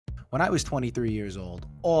When I was 23 years old,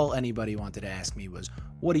 all anybody wanted to ask me was,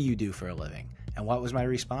 what do you do for a living? And what was my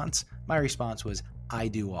response? My response was, I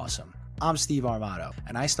do awesome. I'm Steve Armato,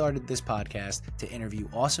 and I started this podcast to interview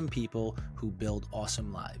awesome people who build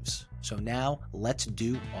awesome lives. So now, let's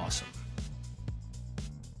do awesome.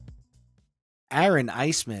 Aaron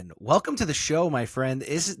Eisman, welcome to the show, my friend.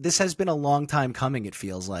 This has been a long time coming, it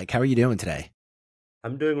feels like. How are you doing today?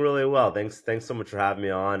 I'm doing really well. Thanks so much for having me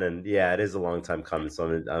on. And yeah, it is a long time coming, so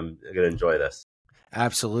I'm gonna enjoy this.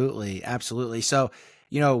 Absolutely. So,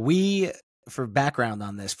 for background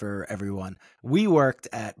on this for everyone, we worked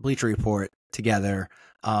at Bleacher Report together,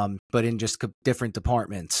 but in just different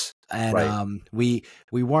departments. And Right. We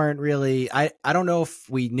weren't really, I don't know if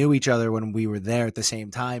we knew each other when we were there at the same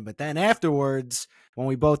time, but then afterwards, when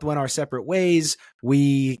we both went our separate ways,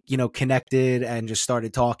 we, connected and just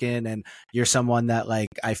started talking. And you're someone that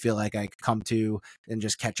I feel like I could come to and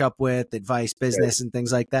just catch up with advice, Right. business and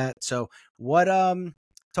things like that. So what,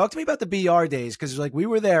 talk to me about the BR days. Cause we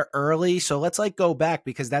were there early. So let's go back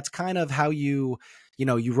because that's kind of how you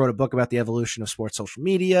wrote a book about the evolution of sports social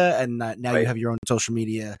media. And now you Right. have your own social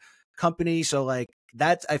media company. So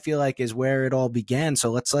that I feel like is where it all began.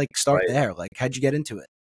 So let's start Right. there. How'd you get into it?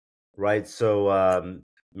 Right. So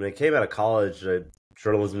when I came out of college, a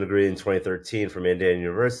journalism degree in 2013 from Indiana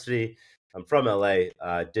University. I'm from LA.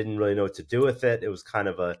 Didn't really know what to do with it. It was kind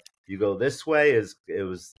of you go this way. It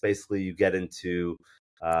was basically you get into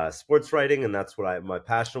sports writing, and that's what my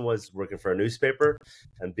passion was, working for a newspaper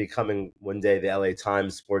and becoming one day the LA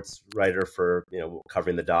Times sports writer for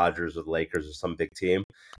covering the Dodgers or the Lakers or some big team.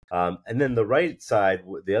 And then the right side,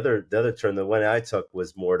 the other turn, the one I took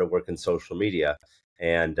was more to work in social media.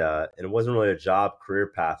 And it wasn't really a job career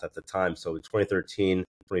path at the time. So in 2013,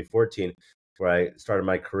 2014, where I started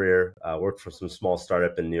my career, worked for some small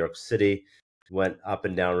startup in New York City, went up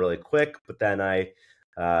and down really quick. But then I,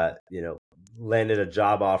 landed a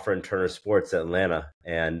job offer in Turner Sports at Atlanta,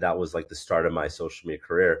 and that was like the start of my social media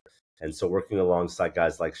career. And so working alongside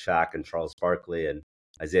guys like Shaq and Charles Barkley and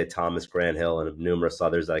Isaiah Thomas, Grant Hill, and numerous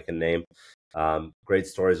others I can name, great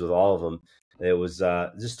stories with all of them. It was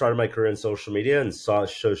just started my career in social media and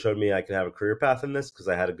showed me I could have a career path in this because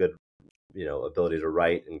I had a good ability to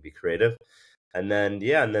write and be creative. And then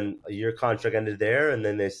a year contract ended there, and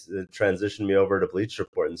then they transitioned me over to Bleacher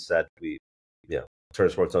Report and said Turner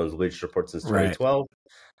Sports owns Bleacher Report since Right. 2012.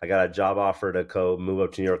 I got a job offer to move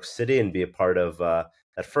up to New York City and be a part of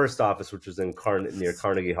that first office, which was near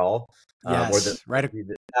Carnegie Hall, Yes. Right.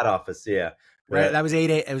 that office. Yeah, Right. That was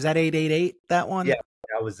 88. It was at 888, that yeah, one. that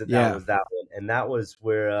Yeah. was that one, and that was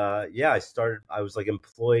where I started. I was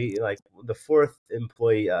employee, the fourth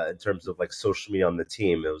employee in terms of social media on the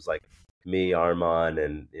team. It was me, Armand,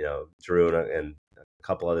 and Drew and a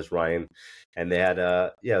couple others, Ryan, and they had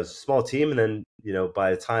it was a small team. And then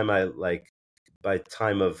by the time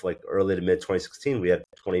of early to mid 2016, we had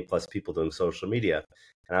 20 plus people doing social media,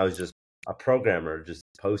 and I was just a programmer, just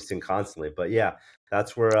posting constantly. But yeah,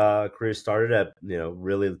 that's where career started at.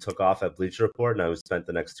 Really took off at Bleacher Report, and I spent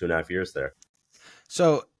the next 2.5 years there.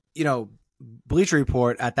 So, Bleacher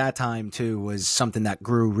Report at that time too was something that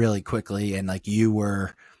grew really quickly, and you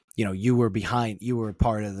were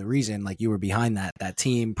part of the reason, you were behind that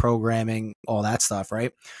team, programming, all that stuff,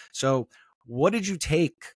 right? So what did you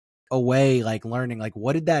take away, learning,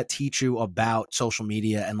 what did that teach you about social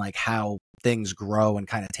media and how things grow and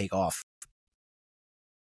kind of take off?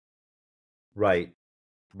 Right.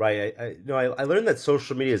 I learned that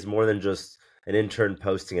social media is more than just an intern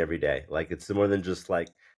posting every day. It's more than just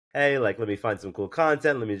hey, let me find some cool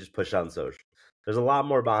content, let me just push on social. There's a lot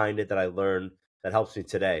more behind it that I learned that helps me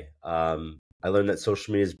today. I learned that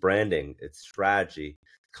social media is branding, it's strategy,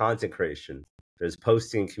 content creation. There's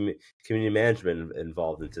posting, community management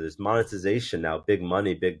involved into this. Monetization now, big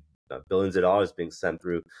money, big billions of dollars being sent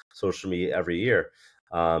through social media every year.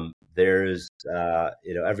 There's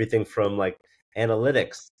everything from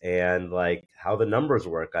analytics and how the numbers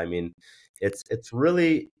work. I mean, it's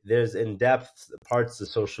really, there's in-depth parts of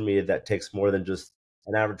social media that takes more than just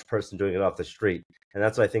an average person doing it off the street. And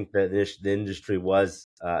that's what I think that the industry was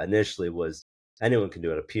initially was anyone can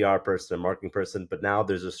do it, a PR person, a marketing person. But now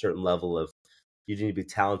there's a certain level of you need to be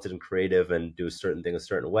talented and creative and do a certain thing a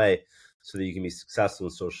certain way so that you can be successful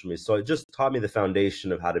in social media. So it just taught me the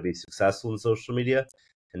foundation of how to be successful in social media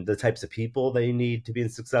and the types of people that you need to be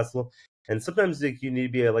successful. And sometimes you need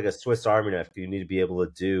to be a Swiss Army knife. You need to be able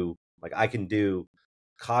to do, I can do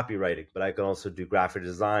copywriting, but I can also do graphic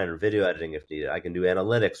design or video editing if needed. I can do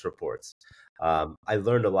analytics reports. I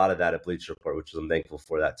learned a lot of that at Bleacher Report, which I'm thankful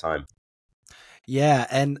for that time. Yeah.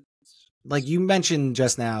 And you mentioned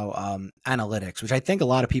just now, analytics, which I think a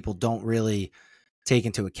lot of people don't really take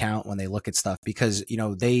into account when they look at stuff, because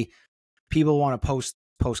people want to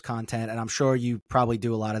post content, and I'm sure you probably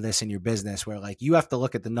do a lot of this in your business, where like you have to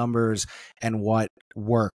look at the numbers and what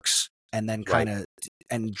works, and then Right. kind of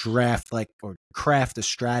and draft like or craft a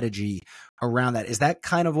strategy around that. Is that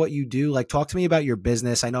kind of what you do? Like, talk to me about your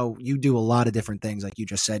business. I know you do a lot of different things, like you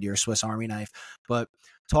just said, you're a Swiss Army knife, but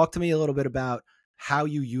talk to me a little bit about how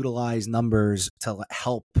you utilize numbers to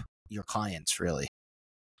help your clients, really.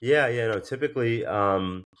 Yeah, no, typically,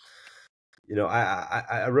 I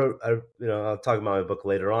wrote, I'll talk about my book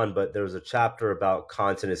later on, but there was a chapter about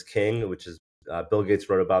content is king, which is Bill Gates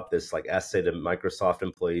wrote about this like essay to Microsoft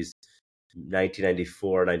employees,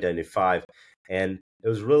 1994, 1995, and it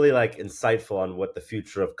was really like insightful on what the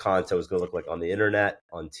future of content was going to look like on the internet,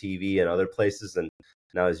 on TV, and other places. And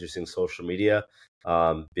now, as you're seeing social media,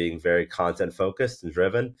 being very content focused and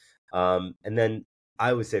driven, and then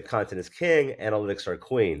I would say content is king, analytics are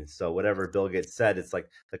queen. So whatever Bill Gates said, it's like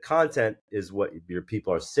the content is what your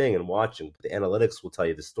people are seeing and watching. But the analytics will tell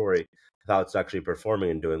you the story of how it's actually performing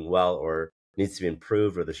and doing well, or needs to be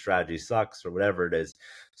improved, or the strategy sucks, or whatever it is.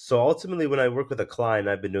 So ultimately, when I work with a client,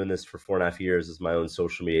 I've been doing this for 4.5 years as my own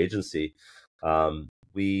social media agency.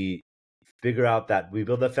 We figure out that we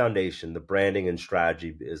build a foundation. The branding and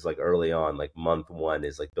strategy is like early on, like month one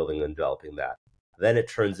is like building and developing that. Then it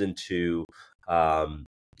turns into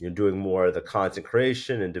doing more of the content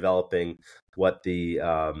creation and developing what the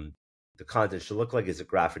content should look like. Is it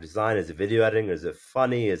graphic design? Is it video editing? Is it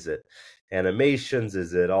funny? Is it animations?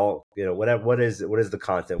 Is it all, whatever? What is it? What is the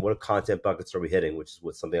content? What content buckets are we hitting? Which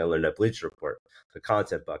is something I learned at Bleacher Report, the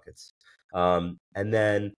content buckets. And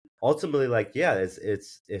then ultimately, like, yeah,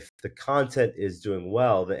 it's if the content is doing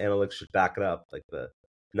well, the analytics should back it up. Like the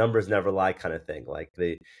numbers never lie kind of thing. Like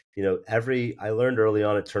I learned early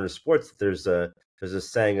on at Turner Sports that there's a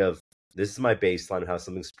saying of, this is my baseline of how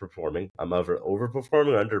something's performing. I'm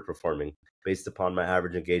overperforming or underperforming based upon my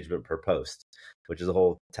average engagement per post, which is a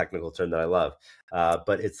whole technical term that I love.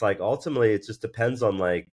 But it's like ultimately it just depends on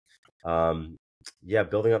like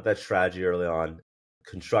building up that strategy early on,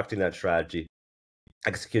 constructing that strategy,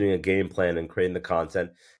 executing a game plan, and creating the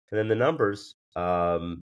content, and then the numbers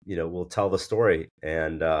will tell the story.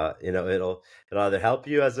 And it'll either help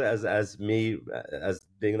you as me as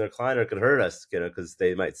being their client, or it could hurt us, because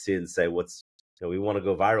they might see it and say, we want to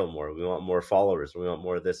go viral more, we want more followers, we want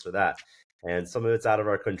more of this or that. And some of it's out of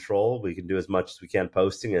our control. We can do as much as we can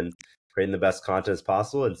posting and creating the best content as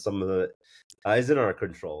possible, and some of it is in our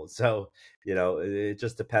control. So it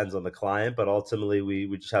just depends on the client, but ultimately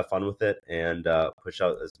we just have fun with it and push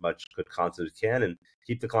out as much good content as we can and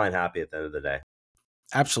keep the client happy at the end of the day.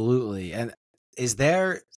 Absolutely. And is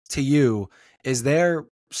there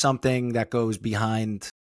something that goes behind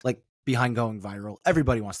going viral?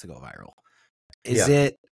 Everybody wants to go viral. Is Yeah.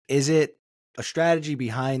 it a strategy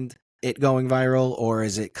behind it going viral, or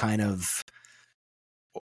is it kind of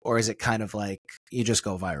like you just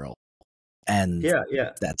go viral and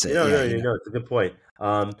Yeah. that's it? No, Yeah, it's a good point.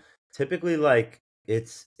 Typically, like,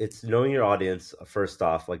 it's knowing your audience first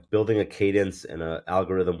off, like building a cadence and an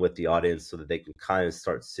algorithm with the audience so that they can kind of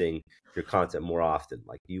start seeing your content more often.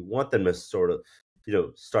 Like, you want them to sort of,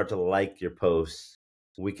 start to like your posts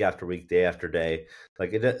week after week, day after day.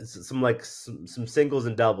 Like, some singles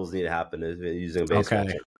and doubles need to happen using a baseball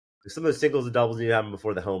Okay. term. Some of the singles and doubles need to happen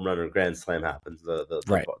before the home run or grand slam happens.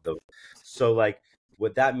 Right. So like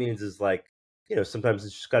what that means is like, sometimes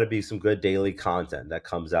it's just got to be some good daily content that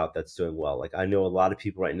comes out that's doing well. Like, I know a lot of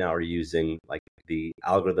people right now are using like the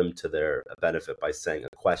algorithm to their benefit by saying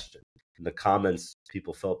a question in the comments.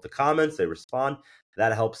 People fill up the comments, they respond.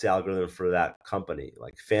 That helps the algorithm for that company.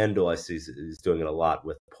 Like FanDuel, I see is doing it a lot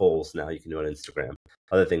with polls now. You can do it on Instagram,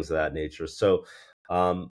 other things of that nature. So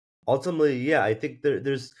ultimately, yeah, I think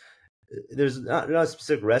there's not a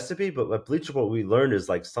specific recipe, but at Bleacher, what we learned is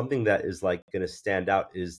like something that is like going to stand out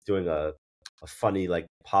is doing a funny like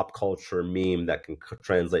pop culture meme that can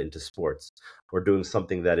translate into sports, or doing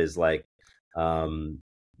something that is like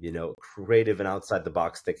creative and outside the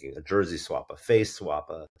box thinking, a jersey swap, a face swap,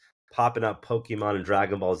 a popping up Pokemon and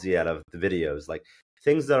Dragon Ball Z out of the videos, like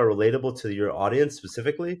things that are relatable to your audience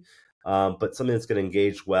specifically, but something that's going to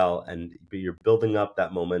engage well, and you're building up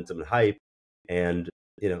that momentum and hype. And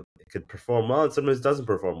it could perform well and sometimes doesn't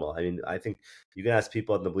perform well. I mean, I think you can ask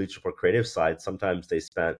people on the Bleacher Report creative side, sometimes they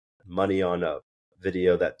spent money on a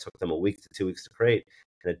video that took them a week to 2 weeks to create,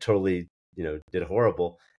 and it totally, did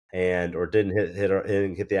horrible, and or didn't hit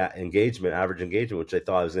the average engagement, which they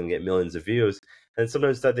thought was going to get millions of views. And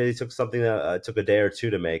sometimes that they took something that took a day or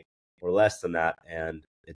two to make, or less than that, and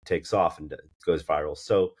it takes off and it goes viral.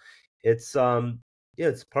 So it's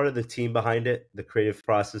it's part of the team behind it, the creative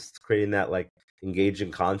process, creating that like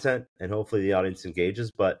engaging content, and hopefully the audience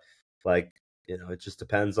engages. But like, it just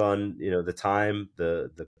depends on, the time, the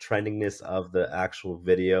trendiness of the actual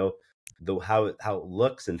video, how it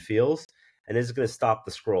looks and feels, and is it going to stop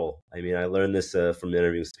the scroll? I mean, I learned this from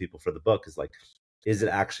interviews with people for the book, is like, is it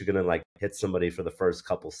actually going to like hit somebody for the first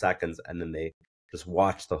couple seconds and then they just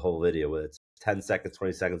watch the whole video, whether it's 10 seconds,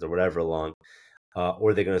 20 seconds, or whatever long,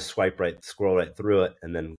 or are they going to scroll right through it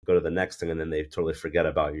and then go to the next thing, and then they totally forget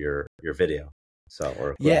about your video. So,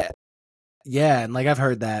 or Yeah. Yeah, and like I've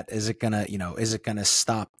heard that, is it gonna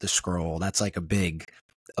stop the scroll? That's like a big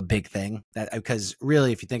thing, that because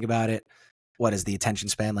really, if you think about it, what is the attention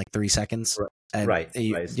span, like 3 seconds? And right,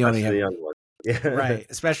 you only especially have, the young one. Yeah, right,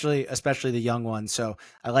 especially the young ones. So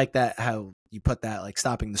I like that, how you put that, like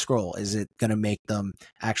stopping the scroll. Is it gonna make them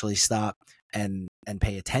actually stop and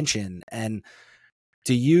pay attention? And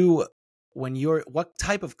do you, what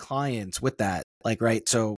type of clients with that, like, right?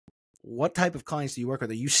 So what type of clients do you work with?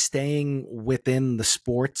 Are you staying within the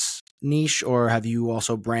sports niche, or have you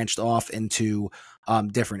also branched off into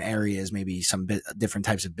different areas, maybe some different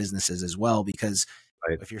types of businesses as well? Because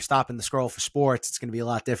right, if you're stopping the scroll for sports, it's going to be a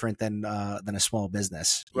lot different than a small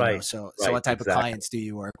business, right, So right, what type of exactly. clients do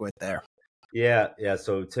you work with there? Yeah.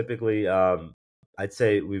 So typically, I'd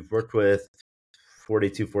say we've worked with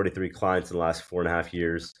 42, 43 clients in the last 4.5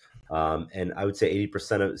 years. And I would say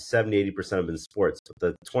 80% have been sports, but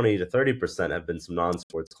the 20 to 30% have been some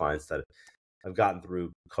non-sports clients that I've gotten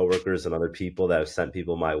through coworkers and other people that have sent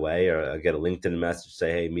people my way, or I get a LinkedIn message,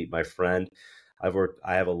 say, hey, meet my friend. I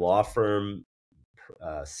have a law firm,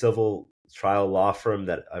 civil trial law firm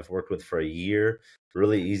that I've worked with for a year.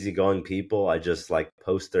 Really easygoing people. I just like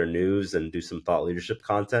post their news and do some thought leadership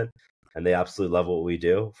content, and they absolutely love what we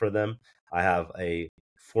do for them. I have a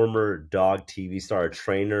former dog TV star,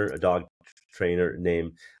 a dog trainer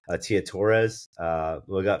named Tia Torres.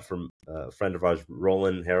 We got from a friend of ours,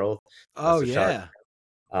 Roland Harold. Oh So shout out.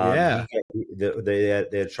 yeah, yeah.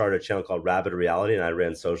 They had started a channel called Rabbit Reality, and I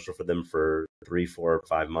ran social for them for 3, 4,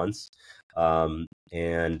 5 months. And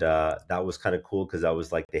that was kind of cool, because that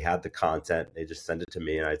was like, they had the content, they just send it to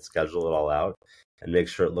me, and I'd schedule it all out and make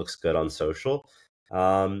sure it looks good on social.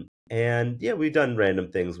 And yeah, we've done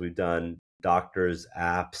random things. We've done doctors,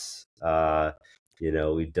 apps.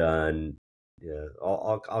 We've done,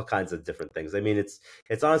 all kinds of different things. I mean,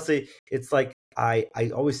 it's honestly, it's like, I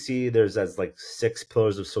always see there's as like 6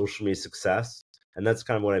 pillars of social media success, and that's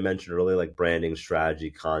kind of what I mentioned earlier, like branding, strategy,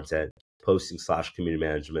 content, posting / community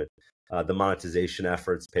management, the monetization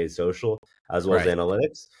efforts, paid social, as well as Right.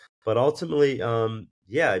 analytics. But ultimately,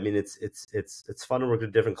 yeah, I mean, it's fun to work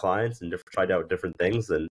with different clients and try out different things,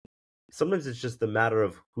 and sometimes it's just a matter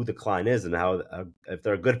of who the client is, and how, if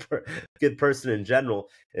they're a good person in general,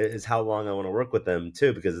 is how long I want to work with them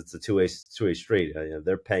too, because it's a two way street.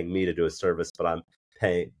 They're paying me to do a service, but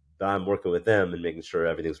I'm working with them and making sure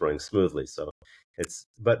everything's running smoothly. So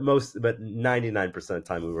but 99% of the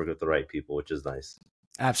time we work with the right people, which is nice.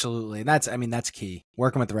 Absolutely. That's key.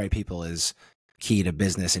 Working with the right people is key to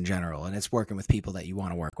business in general, and it's working with people that you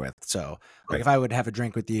want to work with. So like, Right. if I would have a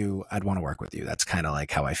drink with you, I'd want to work with you. That's kind of like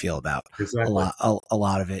how I feel about Exactly. a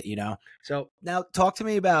lot of it. So now talk to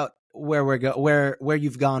me about where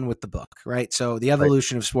you've gone with the book, right? So the Right.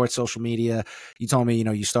 evolution of sports social media. You told me,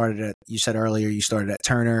 you said earlier you started at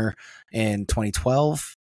Turner in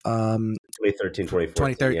 2012. 2013, 2014.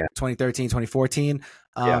 2013, Yeah. 2013, 2014.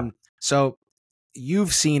 Yeah. So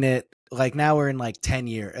you've seen it, like now we're in like 10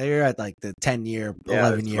 year, you're at like the 10-year, Yeah. This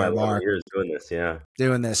 11 is my year 11 mark years doing this. Yeah.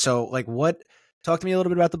 doing this. So like, talk to me a little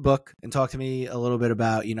bit about the book, and talk to me a little bit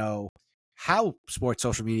about, how sports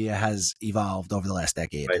social media has evolved over the last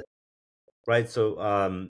decade. Right. Right.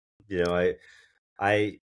 So, you know,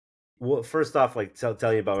 I well, first off, like, tell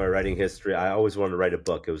you about my writing history. I always wanted to write a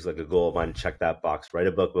book. It was like a goal of mine to check that box, write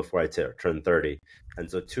a book before I turned 30. And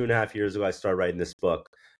so 2.5 years ago, I started writing this book.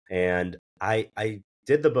 And I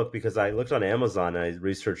did the book because I looked on Amazon and I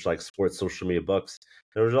researched like sports social media books.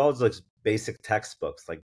 There was always like basic textbooks,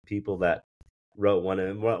 like people that wrote one.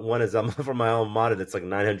 And one is from my alma mater. That's like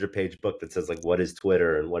 900-page book that says like, what is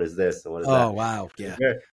Twitter and what is this and what is that. Oh, wow. Yeah.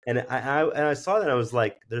 And I saw that, and I was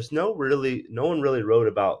like, there's no one really wrote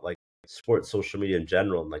about like sports social media in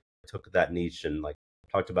general, and like took that niche and like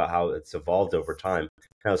talked about how it's evolved over time,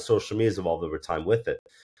 how social media has evolved over time with it.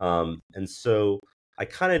 And so I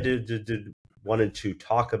kind of wanted to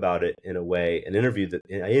talk about it in a way, I interviewed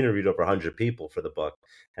over 100 people for the book,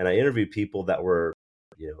 and I interviewed people that were,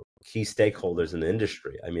 key stakeholders in the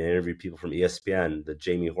industry. I mean, I interviewed people from ESPN, the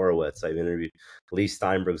Jamie Horowitz. I interviewed Lee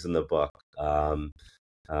Steinberg's in the book.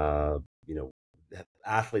 Uh, you know,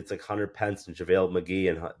 athletes like Hunter Pence and JaVale McGee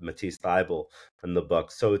and Matisse Thybulle in the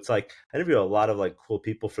book. So it's like I interview a lot of like cool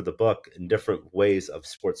people for the book in different ways of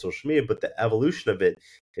sports social media, but the evolution of it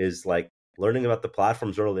is like learning about the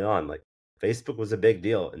platforms early on. Like Facebook was a big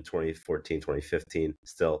deal in 2014, 2015.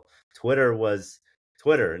 Still, Twitter was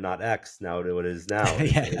Twitter, not X. Now what it is now.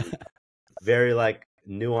 Yeah. It was very like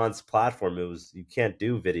nuanced platform. It was you can't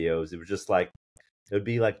do videos. It was just like it would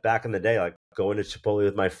be like back in the day, like going to Chipotle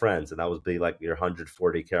with my friends, and that would be like your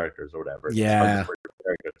 140 characters or whatever. Just Yeah. 140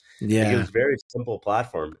 characters. Like it Yeah. was very simple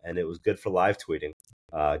platform, and it was good for live tweeting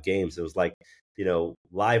games. It was like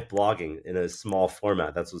live blogging in a small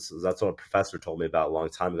format. That's what a professor told me about a long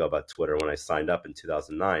time ago about Twitter when I signed up in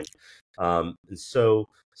 2009. And so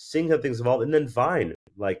seeing how things evolved, and then Vine,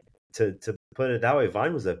 like to put it that way,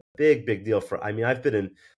 Vine was a big deal for. I mean, I've been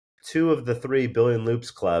in two of the 3 billion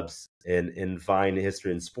loops clubs in Vine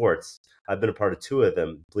history and sports. I've been a part of two of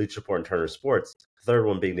them, Bleacher Report and Turner Sports. The third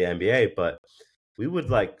one being the NBA. But we would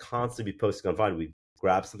like constantly be posting on Vine. We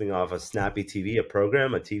grab something off a Snappy TV, a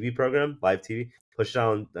TV program, live TV, push it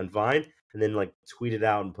on Vine, and then like tweet it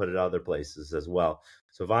out and put it other places as well.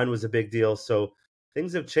 So Vine was a big deal. So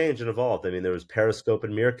things have changed and evolved. I mean, there was Periscope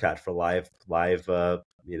and Meerkat for live,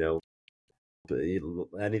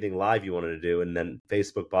 anything live you wanted to do, and then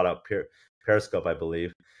Facebook bought out Periscope, I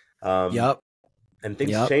believe. Yep. And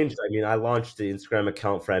things Yep. changed. I mean, I launched the Instagram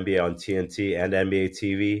account for NBA on TNT and NBA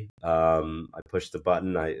TV. I pushed the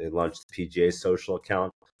button. I launched the PGA social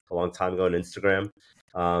account a long time ago on Instagram.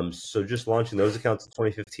 So just launching those accounts in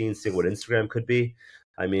 2015, seeing what Instagram could be.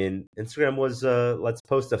 I mean, Instagram was let's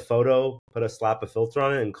post a photo, slap a filter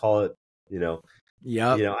on it, and call it,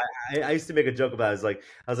 Yep. I used to make a joke about it.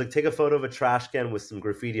 I was like, take a photo of a trash can with some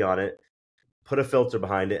graffiti on it, put a filter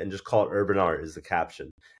behind it, and just call it urban art is the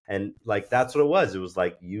caption. And like that's what it was. It was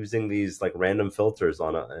like using these like random filters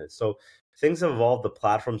on it. So things have evolved. The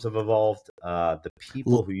platforms have evolved. The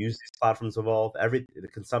people who use these platforms evolve. The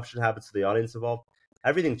consumption habits of the audience evolve.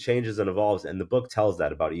 Everything changes and evolves. And the book tells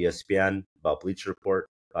that about ESPN, about Bleacher Report,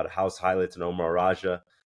 about House Highlights and Omar Raja,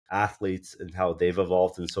 athletes and how they've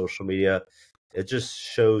evolved in social media. It just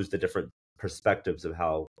shows the different perspectives of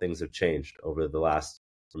how things have changed over the last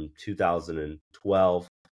from 2012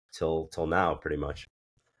 till now, pretty much.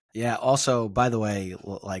 Yeah. Also, by the way,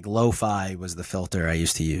 like lo-fi was the filter I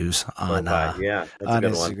used to use on Lo-fi, yeah, that's a on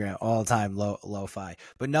good one. Instagram all the time. Lo-fi.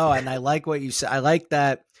 But no, and I like what you said. I like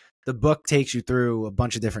that the book takes you through a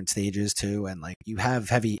bunch of different stages too, and like you have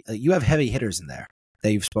heavy hitters in there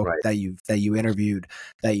that Right. that you interviewed,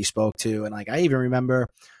 that you spoke to, and like I even remember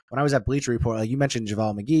when I was at Bleacher Report, like you mentioned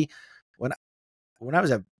JaVale McGee. When I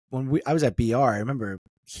was at I was at BR, I remember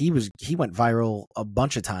he went viral a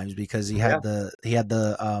bunch of times because he had the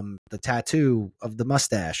tattoo of the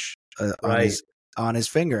mustache Right. on his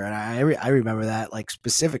finger, and I remember that like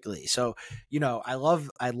specifically. So I love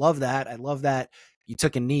that. I love that you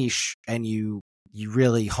took a niche and you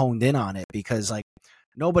really honed in on it, because like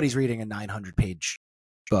nobody's reading a 900-page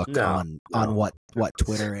book No, on no. what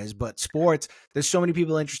Twitter is, but sports. There's so many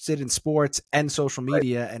people interested in sports and social Right.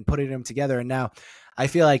 media and putting them together. And now, I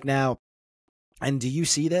feel like now, and do you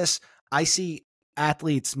see this? I see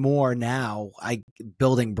athletes more now.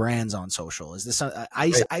 Building brands on social. Is this? Right.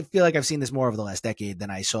 I feel like I've seen this more over the last decade than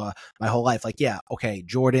I saw my whole life. Like, yeah, okay,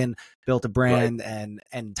 Jordan built a Right. brand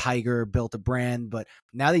and Tiger built a brand, but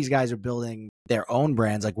now these guys are building their own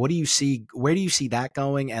brands. Like, what do you see? Where do you see that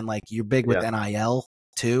going? And like, you're big with Yeah. NIL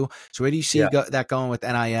too. So where do you see Yeah. that going with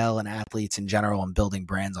NIL and athletes in general and building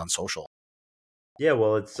brands on social? Yeah.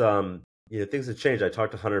 Well, it's things have changed. I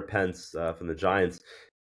talked to Hunter Pence from the Giants,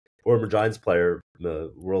 former Giants player,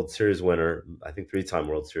 World Series winner, I think 3-time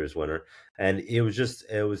World Series winner, and it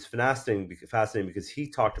was fascinating because he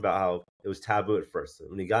talked about how it was taboo at first.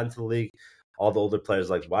 When he got into the league, all the older players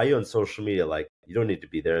like, why are you on social media? Like, you don't need to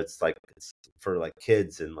be there. It's like it's for like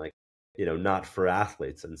kids and like not for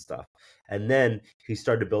athletes and stuff. And then he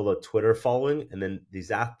started to build a Twitter following, and then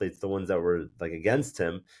these athletes, the ones that were like against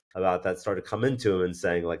him about that, started coming to him and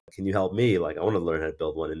saying like, can you help me? Like, I want to learn how to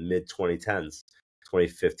build one in mid 2010s.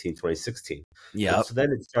 2015, 2016. And Yep. so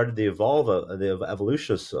then it started to evolve, the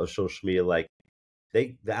evolution of social media. Like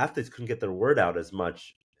the athletes couldn't get their word out as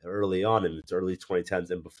much early on in the early 2010s.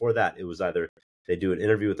 And before that, it was either they do an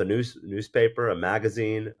interview with a newspaper, a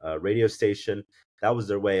magazine, a radio station. That was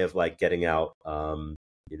their way of like getting out,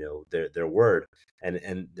 their word,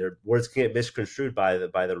 and their words can get misconstrued by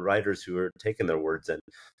the writers who are taking their words. And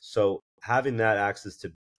so having that access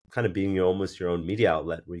to kind of being almost your own media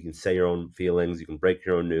outlet where you can say your own feelings, you can break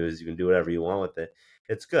your own news, you can do whatever you want with it.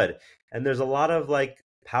 It's good. And there's a lot of like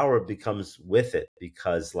power becomes with it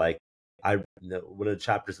because like one of the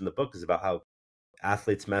chapters in the book is about how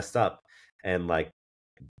athletes messed up, and like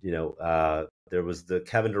there was the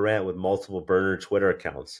Kevin Durant with multiple burner Twitter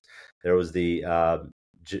accounts. There was Draymond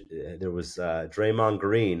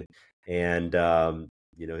Green, and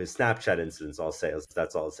his Snapchat incidents. I'll say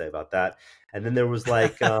that's all I'll say about that. And then there was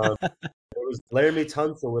there was Laramie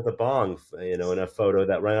Tunsil with a bong, in a photo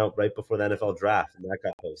that ran out right before the NFL draft, and that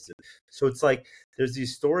got posted. So it's like there's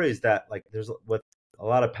these stories that like there's with a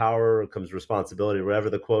lot of power comes responsibility, whatever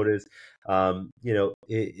the quote is.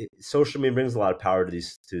 Social media brings a lot of power to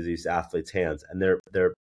these athletes' hands, and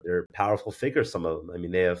they're powerful figures. Some of them, I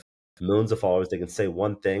mean, they have millions of followers. They can say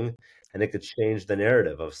one thing, and it could change the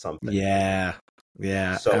narrative of something. Yeah.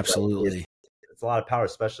 Yeah, So like, absolutely. it's a lot of power,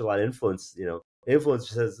 especially a lot of influence.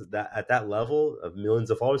 Influencers that at that level of millions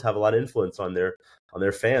of followers have a lot of influence on their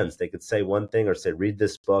fans. They could say one thing or say, read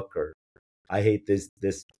this book, or I hate this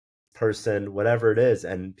person, whatever it is,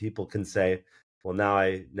 and people can say, well, now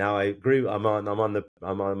I agree. I'm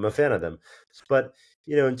a fan of them. But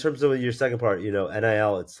in terms of your second part,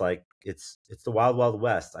 NIL, it's like it's the wild wild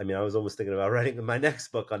west. I mean, I was almost thinking about writing my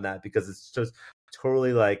next book on that, because it's just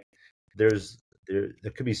totally like there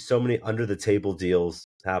could be so many under the table deals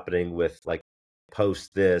happening with like,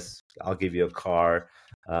 post this, I'll give you a car,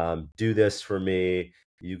 do this for me,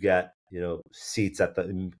 you get seats at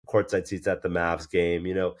the courtside seats at the Mavs game.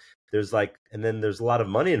 There's like, and then there's a lot of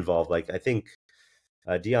money involved. Like I think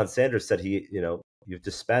Deion Sanders said you have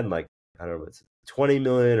to spend like, I don't know, it's 20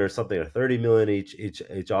 million or something, or 30 million each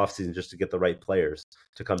offseason just to get the right players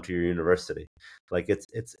to come to your university. Like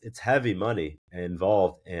it's heavy money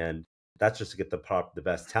involved, and that's just to get the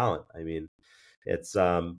best talent. I mean, it's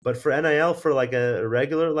but for NIL, for like a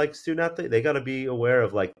regular like student athlete, they got to be aware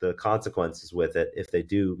of like the consequences with it if they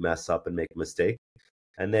do mess up and make a mistake,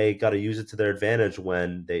 and they got to use it to their advantage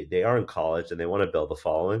when they are in college and they want to build a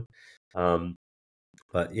following.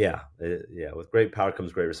 But yeah, with great power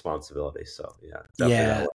comes great responsibility. So yeah, definitely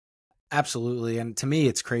Yeah, absolutely. And to me,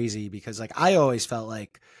 it's crazy because like I always felt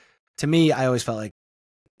like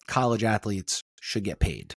college athletes should get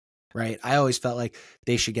paid, right? I always felt like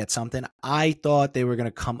they should get something. I thought they were going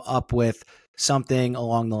to come up with something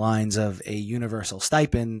along the lines of a universal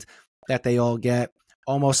stipend that they all get,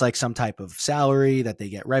 almost like some type of salary that they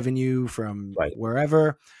get revenue from right.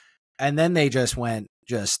 wherever. And then they just went,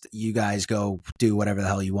 you guys go do whatever the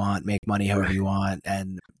hell you want, make money however you want,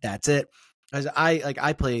 and that's it. Because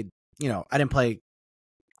I played, I didn't play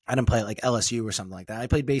at like LSU or something like that. I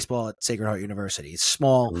played baseball at Sacred Heart University. It's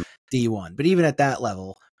small D1. But even at that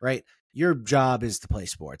level, right, your job is to play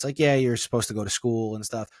sports. Like, yeah, you're supposed to go to school and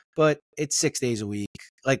stuff, but it's 6 days a week.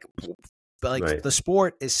 But the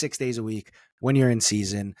sport is 6 days a week when you're in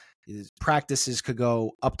season. Practices could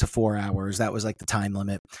go up to 4 hours. That was like the time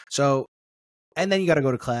limit. So, and then you got to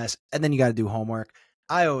go to class, and then you got to do homework.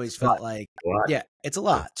 I always felt like, yeah, it's a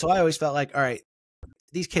lot. So I always felt like, all right,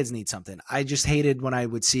 these kids need something. I just hated when I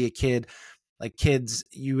would see a kid, like kids,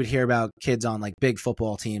 you would hear about kids on like big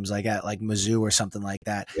football teams, like at like Mizzou or something like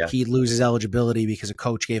that. Yeah. He'd lose his eligibility because a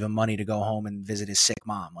coach gave him money to go home and visit his sick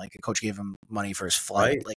mom. Like a coach gave him money for his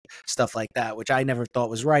flight, like stuff like that, which I never thought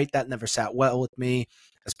was right. That never sat well with me,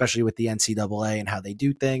 especially with the NCAA and how they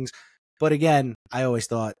do things. But again, I always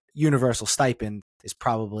thought universal stipend is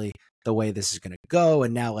probably the way this is going to go.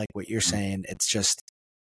 And now, like what you're saying, it's just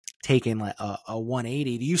taking like a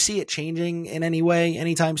 180. Do you see it changing in any way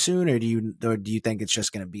anytime soon, or do you think it's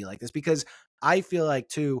just going to be like this? Because I feel like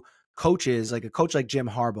too, coaches, like a coach like Jim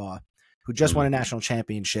Harbaugh, who just won a national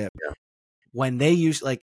championship, when they use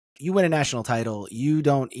like, you win a national title, you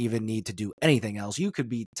don't even need to do anything else. You could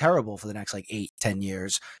be terrible for the next like 8-10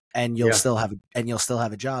 years and you'll still have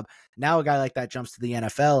a job. Now a guy like that jumps to the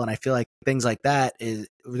NFL, and I feel like things like that is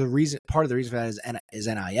part of the reason for that is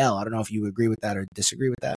NIL. I don't know if you agree with that or disagree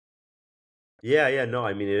with that. Yeah, no,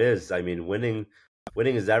 I mean it is. I mean winning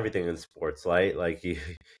is everything in sports, right? Like you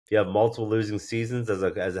have multiple losing seasons as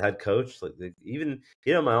a head coach. Like even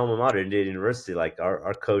my alma mater, Indiana University, like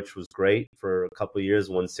our coach was great for a couple of years,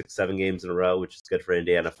 won 6-7 games in a row, which is good for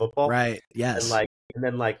Indiana football. Right. Yes. And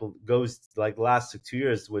then goes like the last 2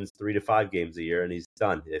 years, wins 3 to 5 games a year, and he's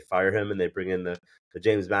done. They fire him and they bring in the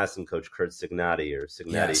James Madison coach, Kurt Cignati or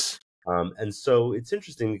Cignetti. Yes. And so it's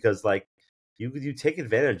interesting because like you take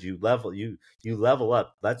advantage, you level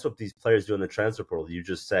up. That's what these players do in the transfer portal. You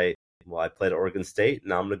just say, well, I played at Oregon State,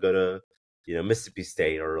 now I'm going to go to Mississippi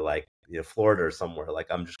State or like Florida or somewhere. Like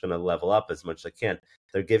I'm just going to level up as much as I can.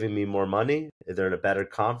 They're giving me more money. They're in a better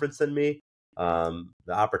conference than me. The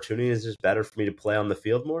opportunity is just better for me to play on the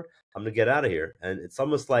field more. I'm going to get out of here, and it's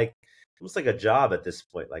almost like a job at this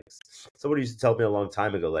point. Like somebody used to tell me a long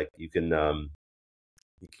time ago, like you can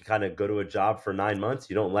kind of go to a job for 9 months.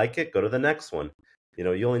 You don't like it, go to the next one.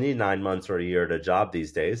 You only need 9 months or a year to job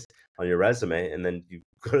these days on your resume, and then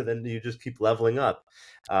you just keep leveling up.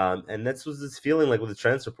 And that's what it's feeling like with the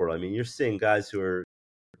transfer portal. I mean, you're seeing guys who are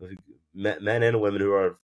men and women who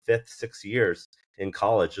are fifth, 6 years in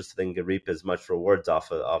college just so they can reap as much rewards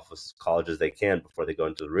off of college as they can before they go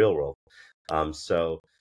into the real world. So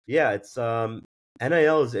yeah, it's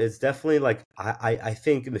NIL is definitely like I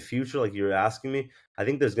think in the future, like you were asking me, I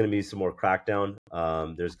think there's going to be some more crackdown.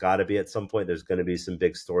 There's got to be at some point. There's going to be some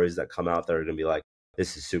big stories that come out that are going to be like,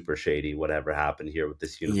 this is super shady. Whatever happened here with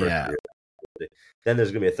this Yeah, university? Then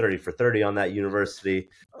there's going to be a 30 for 30 on that university,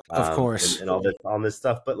 of and, course. and all this on this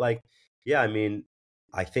stuff. But like, yeah, I mean,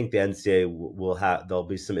 I think the NCAA will have there'll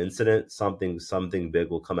be some incident, something big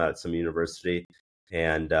will come out at some university,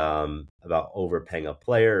 and about overpaying a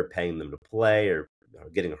player, or paying them to play, or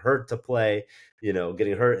getting hurt to play,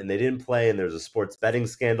 getting hurt and they didn't play, and there's a sports betting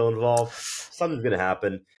scandal involved. Something's going to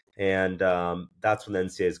happen, and that's when the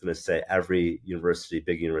NCAA is going to say every university,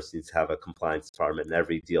 big university, needs to have a compliance department, and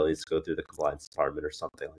every deal needs to go through the compliance department or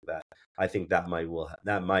something like that. I think that might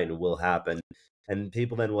and will happen, and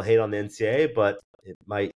people then will hate on the NCAA, but it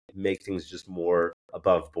might make things just more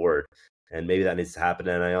above board. And maybe that needs to happen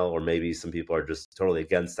in NIL, or maybe some people are just totally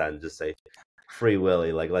against that and just say free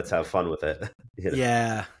willy, like let's have fun with it.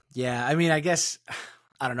 Yeah, yeah. I mean, I guess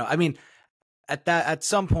I don't know. I mean, at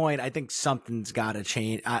some point, I think something's got to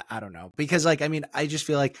change. I don't know, because like I mean, I just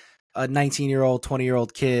feel like a 19-year-old,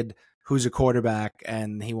 20-year-old kid who's a quarterback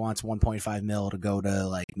and he wants 1.5 mil to go to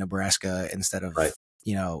like Nebraska instead of Right.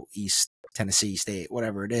 East Tennessee State,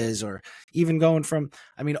 whatever it is, or even going from.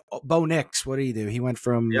 I mean, Bo Nix, what did he do? He went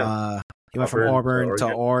from Yeah. Auburn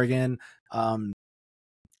to Oregon. Oregon.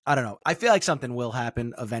 I don't know. I feel like something will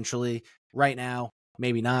happen eventually. Right now,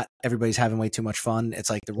 maybe not. Everybody's having way too much fun. It's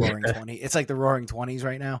like the Roaring 20. It's like the Roaring 20s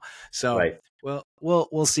right now. So, Right. well,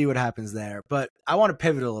 we'll see what happens there. But I want to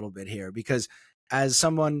pivot a little bit here because as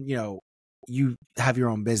someone, you have your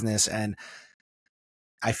own business, and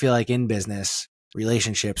I feel like in business,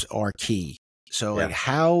 relationships are key. So, like, Yeah.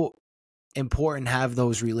 how important have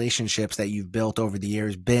those relationships that you've built over the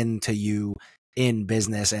years been to you in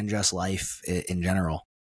business and just life in general?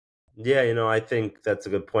 Yeah, I think that's a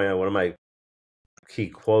good point. One of my key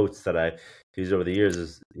quotes that I used over the years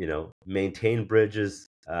is, maintain bridges.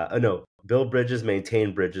 No, build bridges,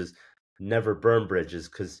 maintain bridges, never burn bridges.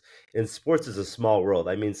 Because in sports, is a small world.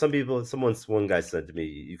 I mean, one guy said to me,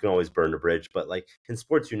 you can always burn a bridge, but like in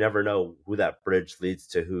sports, you never know who that bridge leads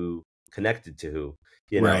to, who connected to who,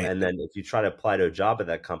 Right. And then if you try to apply to a job at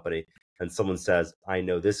that company and someone says, I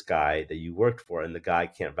know this guy that you worked for, and the guy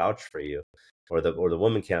can't vouch for you, or the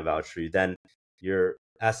woman can't vouch for you, then you're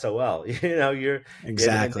SOL. You're and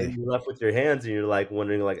Exactly. you're left with your hands, and you're like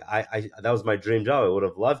wondering, like, I that was my dream job. I would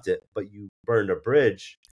have loved it, but you burned a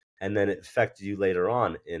bridge, and then it affected you later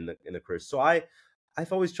on in the career. So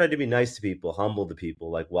I've always tried to be nice to people, humble to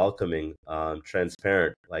people, like welcoming,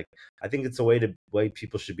 transparent. Like I think it's a way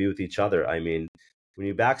people should be with each other. I mean, when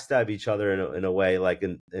you backstab each other in a way, like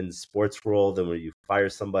in sports world, and when you fire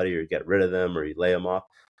somebody or get rid of them or you lay them off,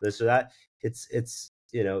 this or that, it's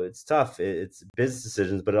tough. It's business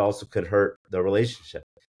decisions, but it also could hurt the relationship.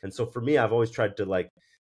 And so for me, I've always tried to like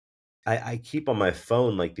I keep on my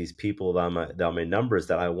phone like these people that are my numbers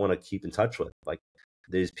that I want to keep in touch with. Like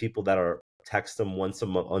there's people that are text them once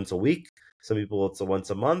a week. Some people it's a once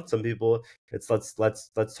a month. Some people it's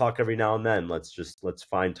let's talk every now and then. Let's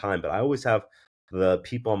find time. But I always have the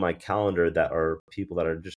people on my calendar that are people that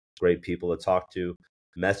are just great people to talk to.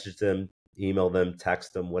 Message them, email them,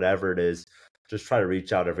 text them, whatever it is. Just try to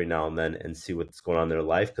reach out every now and then and see what's going on in their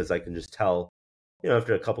life, because I can just tell,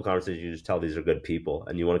 after a couple conversations, you just tell these are good people,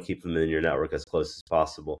 and you want to keep them in your network as close as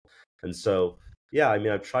possible. And so, yeah, I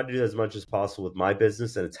mean, I've tried to do as much as possible with my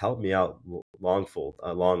business, and it's helped me out long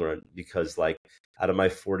run, because like out of my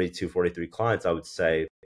 42, 43 clients, I would say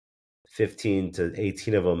 15 to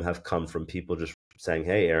 18 of them have come from people just saying,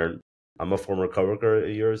 hey, Aaron, I'm a former coworker of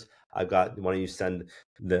yours. Why don't you send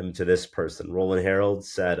them to this person? Roland Harold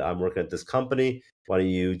said, I'm working at this company. Why don't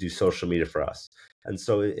you do social media for us? And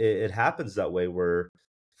so it happens that way, where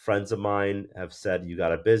friends of mine have said, you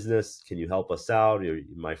got a business. Can you help us out? Or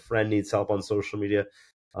my friend needs help on social media.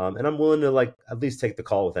 And I'm willing to like at least take the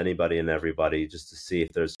call with anybody and everybody just to see if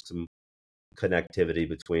there's some connectivity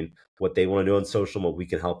between what they want to do on social and what we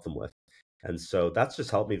can help them with. And so that's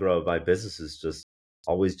just helped me grow my business, is just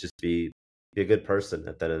always just be a good person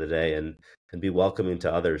at the end of the day, and be welcoming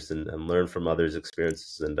to others, and learn from others'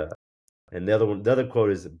 experiences. And the other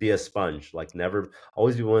quote is be a sponge, like never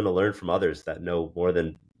always be willing to learn from others that know more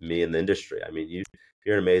than me in the industry. I mean,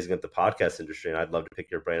 you're amazing at the podcast industry, and I'd love to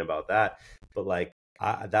pick your brain about that. But like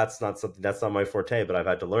that's not my forte, but I've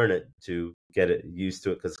had to learn it to get it used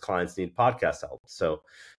to it because clients need podcast help. So,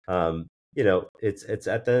 it's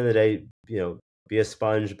at the end of the day, be a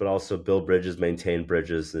sponge, but also build bridges, maintain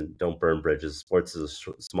bridges, and don't burn bridges. Sports is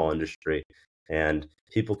a small industry, and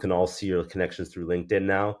people can all see your connections through LinkedIn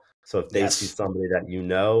now. So if they see Yes. somebody that you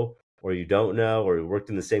know, or you don't know, or you worked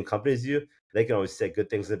in the same company as you, they can always say good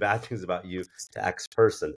things and bad things about you to X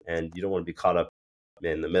person, and you don't want to be caught up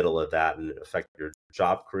in the middle of that and affect your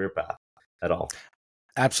job career path at all.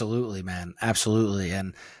 Absolutely, man. Absolutely.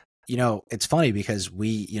 And it's funny because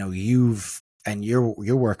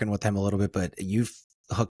you're working with him a little bit, but you've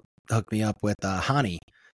hooked hooked me up with Hani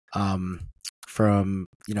um from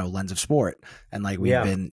Lens of Sport, and like we've Yeah,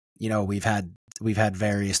 been we've had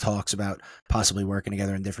various talks about possibly working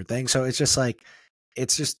together in different things. So it's just like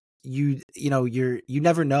it's just you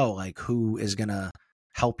never know like who is gonna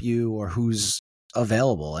help you or who's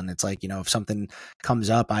available, and it's like if something comes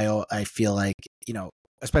up, I feel like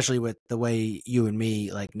especially with the way you and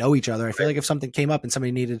me like know each other, I feel right, like if something came up and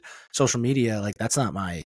somebody needed social media, like that's not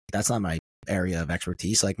my area of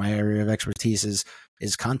expertise. Like my area of expertise is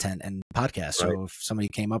content and podcasts. right, So if somebody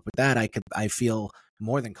came up with that, I feel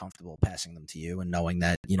more than comfortable passing them to you and knowing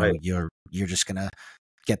that, right. you're just gonna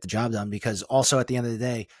get the job done, because also at the end of the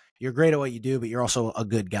day, you're great at what you do, but you're also a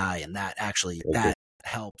good guy. And that actually, Thank you. that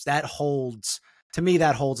helps. That holds, to me,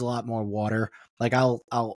 that holds a lot more water. Like I'll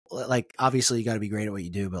like, obviously you got to be great at what you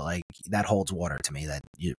do, but like that holds water to me, that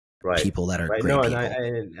Right, people that are right. great No, and I,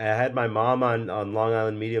 people. I I had my mom on Long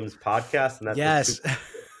Island Medium's podcast, and Yes. that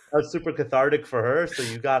was super cathartic for her. So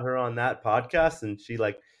you got her on that podcast, and she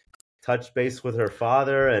like touched base with her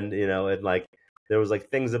father, and and like there was like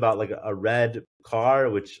things about like a red car,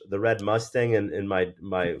 which the red Mustang, and my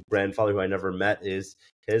grandfather, who I never met, is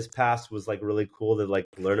his past was like really cool to like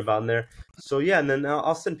learn about in there. So yeah, and then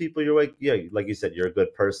I'll send people your way. Yeah, like you said, you're a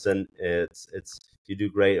good person. It's you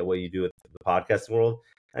do great at what you do with the podcasting world.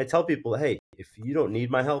 And I tell people, hey, if you don't need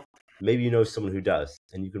my help, maybe you know someone who does,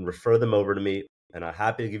 and you can refer them over to me, and I'm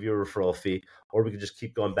happy to give you a referral fee, or we could just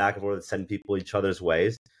keep going back and forth and send people each other's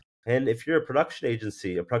ways. And if you're a production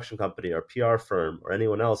agency, a production company, or a PR firm, or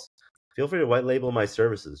anyone else, feel free to white label my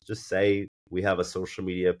services. Just say we have a social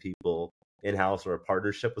media people in house or a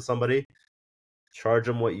partnership with somebody. Charge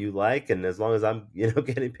them what you like, and as long as I'm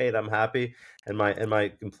getting paid, I'm happy, and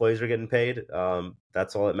my employees are getting paid.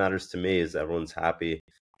 That's all that matters to me, is everyone's happy,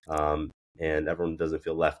 and everyone doesn't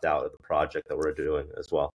feel left out of the project that we're doing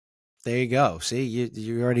as well. There you go. See, you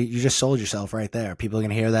just sold yourself right there. People are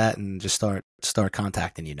gonna hear that and just start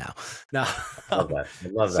contacting you now. No. I love that. I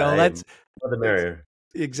love that. So Hey, let's more the let's merrier.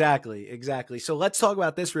 exactly. So let's talk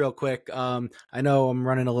about this real quick. I know I'm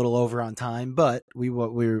running a little over on time, but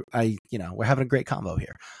we're having a great combo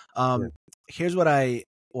here. Yeah. Here's what I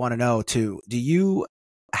want to know too. Do you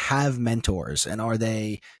have mentors, and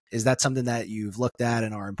is that something that you've looked at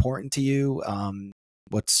and are important to you?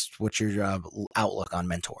 What's your outlook on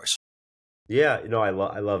mentors? Yeah, I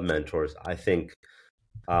love mentors. I think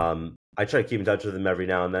I try to keep in touch with them every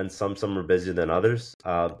now and then. Some are busier than others.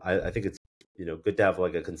 I think it's good to have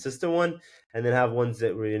like a consistent one, and then have ones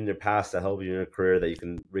that were in your past that help you in your career that you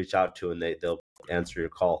can reach out to, and they'll answer your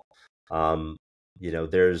call. Um,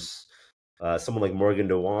 there's someone like Morgan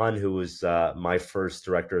Dewan, who was my first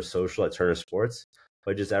director of social at Turner Sports.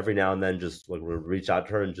 But just every now and then, just like reach out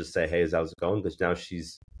to her and just say, "Hey, how's it going?" Because now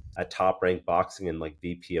she's at Top Rank Boxing and like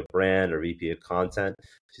VP of brand or VP of content.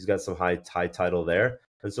 She's got some high title there.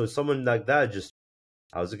 And so someone like that, just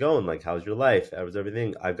how's it going? Like, how's your life? How's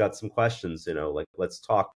everything? I've got some questions, like let's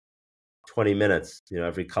talk 20 minutes,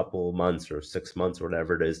 every couple months or 6 months or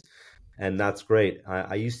whatever it is. And that's great.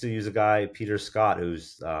 I used to use a guy, Peter Scott,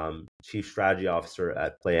 who's chief strategy officer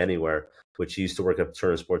at Play Anywhere, which he used to work at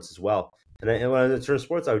Turner Sports as well. And when I was at Turner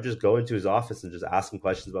Sports, I would just go into his office and just ask him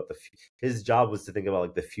questions about his job was to think about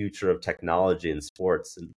like the future of technology and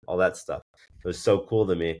sports and all that stuff. It was so cool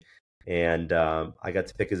to me. And I got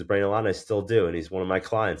to pick his brain a lot, and I still do. And he's one of my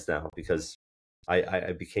clients now because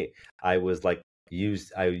I became, I was like,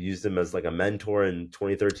 I used him as like a mentor in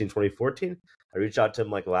 2013, 2014. I reached out to him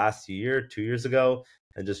like last year, 2 years ago,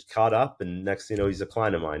 and just caught up. And next thing you know, he's a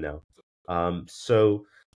client of mine now. So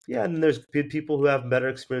yeah, and there's people who have better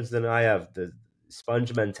experience than I have. The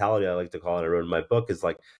sponge mentality, I like to call it, I wrote in my book, is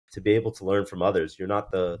like to be able to learn from others. You're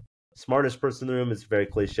not the smartest person in the room. It's very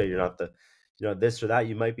cliche. You're not the, this or that.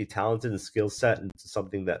 You might be talented and skill set into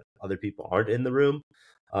something that other people aren't in the room.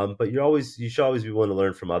 But you should always be willing to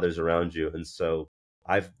learn from others around you. And so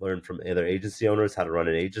I've learned from other agency owners how to run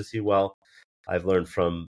an agency well. I've learned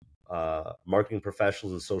from marketing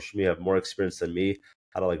professionals and social media have more experience than me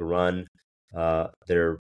how to like run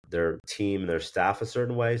their their team, their staff a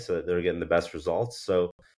certain way so that they're getting the best results.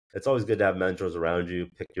 So it's always good to have mentors around you,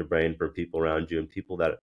 pick your brain for people around you and people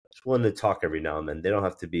that are just willing to talk every now and then. They don't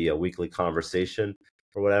have to be a weekly conversation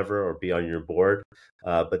or whatever, or be on your board,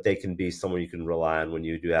 but they can be someone you can rely on when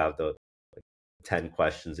you do have the 10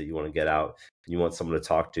 questions that you want to get out and you want someone to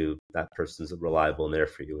talk to. That person's reliable and there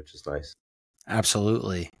for you, which is nice.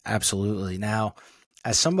 Absolutely. Absolutely. Now,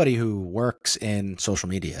 as somebody who works in social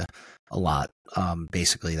media a lot,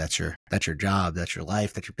 basically that's your job, that's your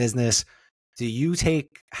life, that's your business. Do you take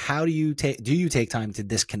time to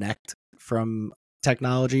disconnect from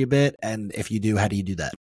technology a bit? And if you do, how do you do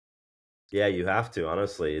that? Yeah, you have to,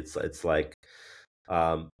 honestly. It's like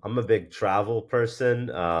I'm a big travel person.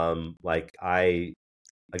 Like I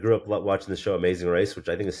grew up watching the show Amazing Race, which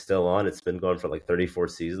I think is still on. It's been going for like 34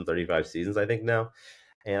 seasons, 35 seasons, I think now.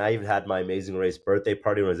 And I even had my Amazing Race birthday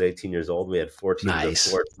party when I was 18 years old. We had 4 teams of Nice.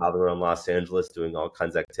 4 traveling around Los Angeles doing all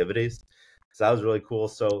kinds of activities. So that was really cool.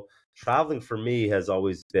 So traveling for me has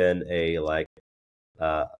always been a like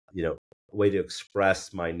uh, you know, way to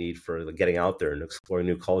express my need for like, getting out there and exploring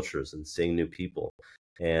new cultures and seeing new people.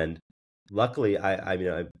 And luckily, I mean,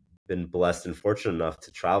 I've been blessed and fortunate enough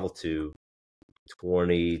to travel to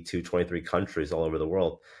 22, 23 countries all over the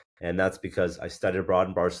world. And that's because I studied abroad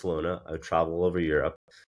in Barcelona. I would travel all over Europe.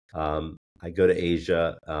 I go to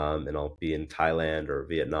Asia, and I'll be in Thailand or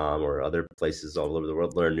Vietnam or other places all over the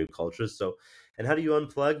world, learn new cultures. So, and how do you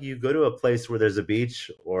unplug? You go to a place where there's a beach,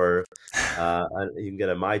 or you can get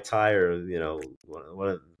a Mai Tai, or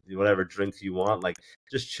whatever drink you want. Like,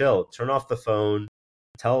 just chill, turn off the phone,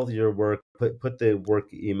 tell your work, put the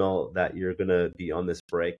work email that you're gonna be on this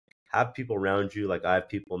break. Have people around you. Like I have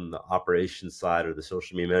people on the operations side or the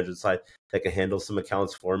social media management side that can handle some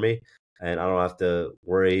accounts for me, and I don't have to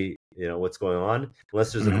worry, what's going on,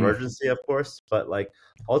 unless there's an Hmm. emergency, of course. But like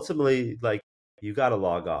ultimately, like you got to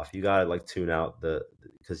log off. You got to like tune out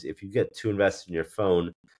because if you get too invested in your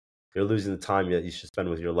phone, you're losing the time that you should spend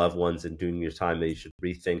with your loved ones and doing your time that you should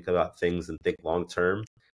rethink about things and think long term.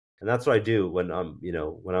 And that's what I do when I'm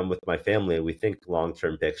with my family. We think long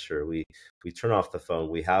term picture. We turn off the phone.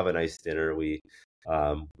 We have a nice dinner. We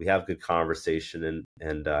have good conversation,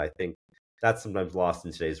 and I think that's sometimes lost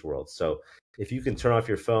in today's world. So if you can turn off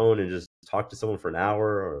your phone and just talk to someone for an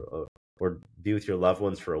hour, or be with your loved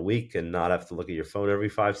ones for a week and not have to look at your phone every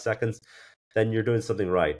 5 seconds, then you're doing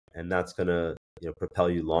something right, and that's gonna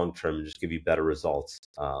propel you long term and just give you better results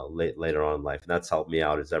later on in life. And that's helped me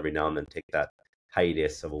out, is every now and then take that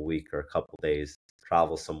hiatus of a week or a couple days,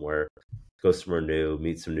 travel somewhere, go somewhere new,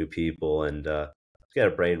 meet some new people, and get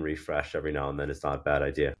a brain refresh every now and then. It's not a bad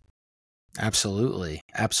idea. Absolutely.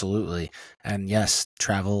 Absolutely. And yes,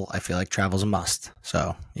 travel, I feel like travel's a must.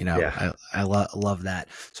 So, Yeah. I love that.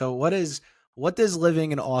 So what does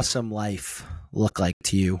living an awesome life look like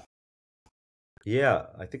to you? Yeah,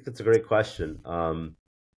 I think that's a great question.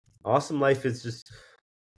 Awesome life is just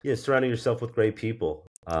surrounding yourself with great people.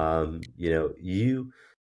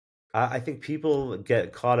 I think people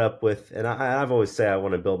get caught up with, and I've always say I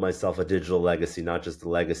want to build myself a digital legacy, not just a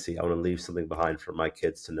legacy. I want to leave something behind for my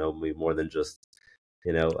kids to know me more than just,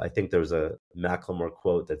 I think there's a Macklemore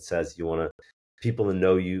quote that says you want to people to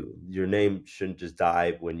know you. Your name shouldn't just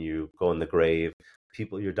die when you go in the grave.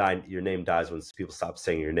 Your name dies when people stop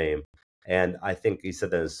saying your name. And I think he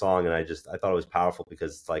said that in a song, and I thought it was powerful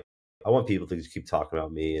because it's like I want people to just keep talking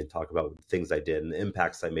about me and talk about the things I did and the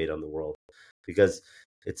impacts I made on the world, because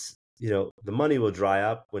it's the money will dry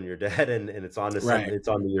up when you're dead, and Right. it's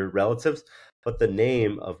on your relatives, but the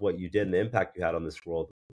name of what you did and the impact you had on this world,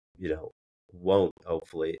 you know won't,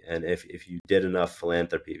 hopefully. And if you did enough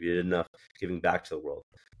philanthropy, if you did enough giving back to the world.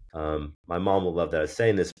 My mom will love that I was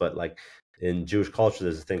saying this, but like in Jewish culture,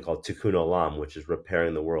 there's a thing called tikkun olam, which is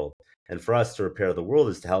repairing the world. And for us to repair the world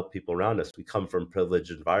is to help people around us. We come from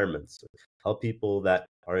privileged environments. Help people that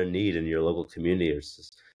are in need in your local community, or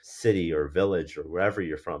city or village or wherever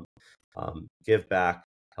you're from. Give back,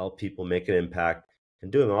 help people, make an impact.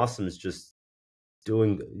 And doing awesome is just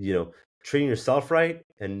doing, treating yourself right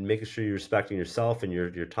and making sure you're respecting yourself and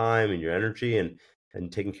your time and your energy, and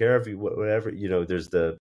taking care of you, whatever.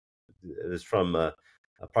 There's from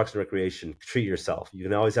Parks and Recreation, treat yourself. You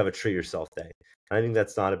can always have a treat yourself day. And I think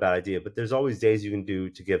that's not a bad idea, but there's always days you can do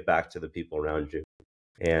to give back to the people around you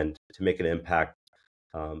and to make an impact.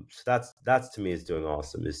 So that's to me is doing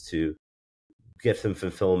awesome, is to get some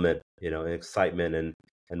fulfillment, and excitement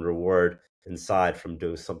and reward inside from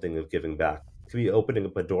doing something of giving back. It could be opening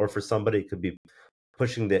up a door for somebody. It could be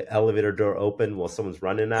pushing the elevator door open while someone's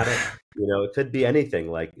running at it. It could be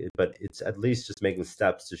anything, but it's at least just making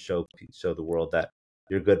steps to show the world that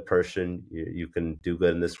you're a good person. You can do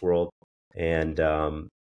good in this world, and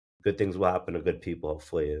good things will happen to good people.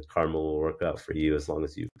 Hopefully, karma will work out for you as long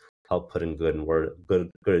as you help put in good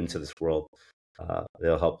into this world.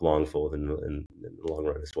 They'll help Longfold in the long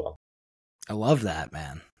run as well. I love that,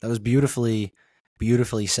 man. That was beautifully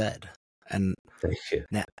said. And Thank you.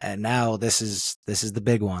 now this is the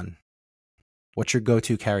big one. What's your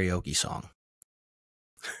go-to karaoke song?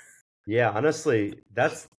 Yeah, honestly,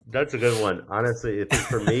 that's a good one. Honestly, I think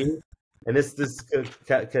for me, and this could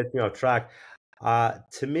catch me off track.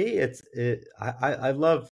 To me, I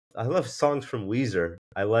love songs from Weezer.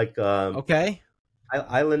 I like Okay.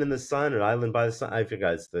 Island in the Sun or Island by the Sun. I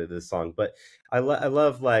forgot it's the song, but I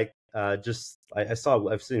love like just I've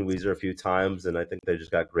seen Weezer a few times, and I think they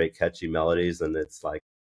just got great catchy melodies, and it's like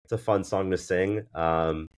it's a fun song to sing.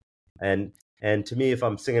 And and to me, if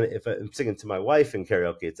I'm singing to my wife in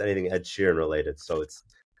karaoke, it's anything Ed Sheeran related. So it's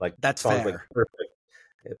like That's songs like fair.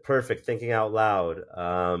 Perfect, Thinking Out Loud.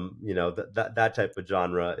 That type of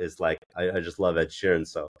genre is like I just love Ed Sheeran.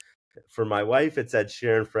 So for my wife, it's Ed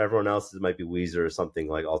Sheeran. For everyone else, it might be Weezer or something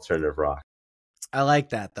like alternative rock. I like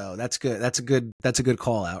that though. That's good. That's a good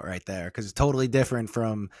call out right there because it's totally different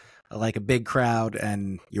from like a big crowd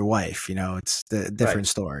and your wife. You know, it's the Right. different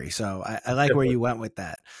story. So I like where Different. you went with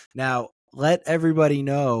that. Now let everybody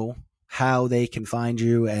know how they can find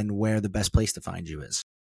you and where the best place to find you is.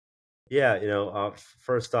 Yeah,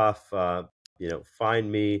 first off, find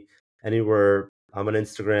me anywhere. I'm on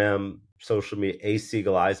Instagram, social media, A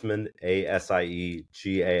Siegel Eisman,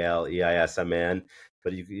 ASIEGALEISMAN.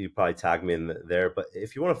 But you probably tag me in there. But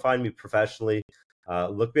if you want to find me professionally,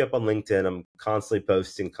 look me up on LinkedIn. I'm constantly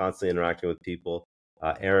posting, constantly interacting with people.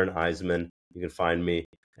 Aaron Eisman, you can find me.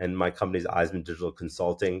 And my company's Eisman Digital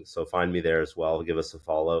Consulting. So find me there as well. Give us a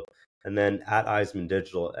follow. And then at Eisman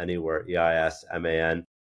Digital anywhere, EISMAN.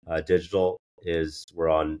 Digital is we're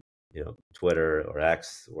on Twitter or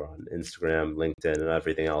X, we're on Instagram, LinkedIn, and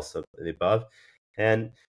everything else of the above. And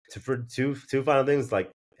for two final things, like,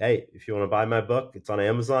 hey, if you want to buy my book, it's on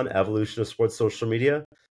Amazon, Evolution of Sports Social Media.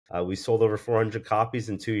 We sold over 400 copies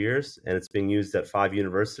in 2 years, and it's being used at 5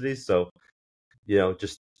 universities. So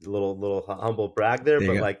just a little humble brag there, There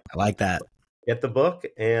you but go. like, I like that. get the book,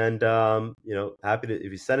 and happy to,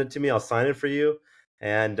 if you send it to me, I'll sign it for you,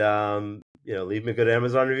 and leave me a good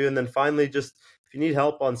Amazon review. And then finally, just if you need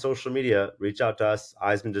help on social media, reach out to us,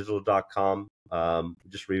 eismandigital.com.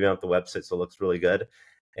 Just revamp the website so it looks really good,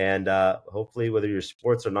 and hopefully, whether you're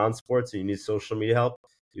sports or non-sports and you need social media help,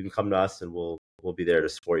 you can come to us, and we'll be there to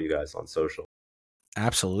support you guys on social.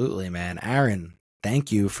 Absolutely, man. Aaron,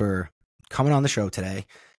 thank you for coming on the show today.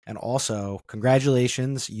 And also,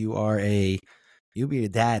 congratulations. You'll be a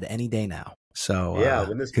dad any day now. So, Yeah,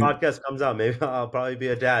 when this podcast comes out, maybe I'll probably be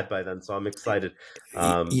a dad by then. So I'm excited. It's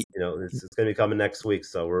going to be coming next week,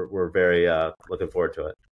 so we're very looking forward to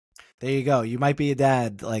it. there you go. You might be a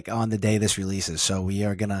dad like on the day this releases. So we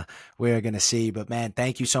are gonna see. But man,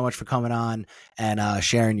 thank you so much for coming on and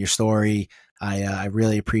sharing your story. I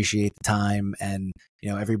really appreciate the time, and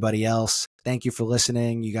everybody else. Thank you for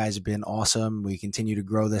listening. You guys have been awesome. We continue to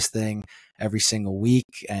grow this thing every single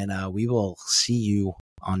week, and we will see you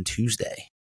on Tuesday.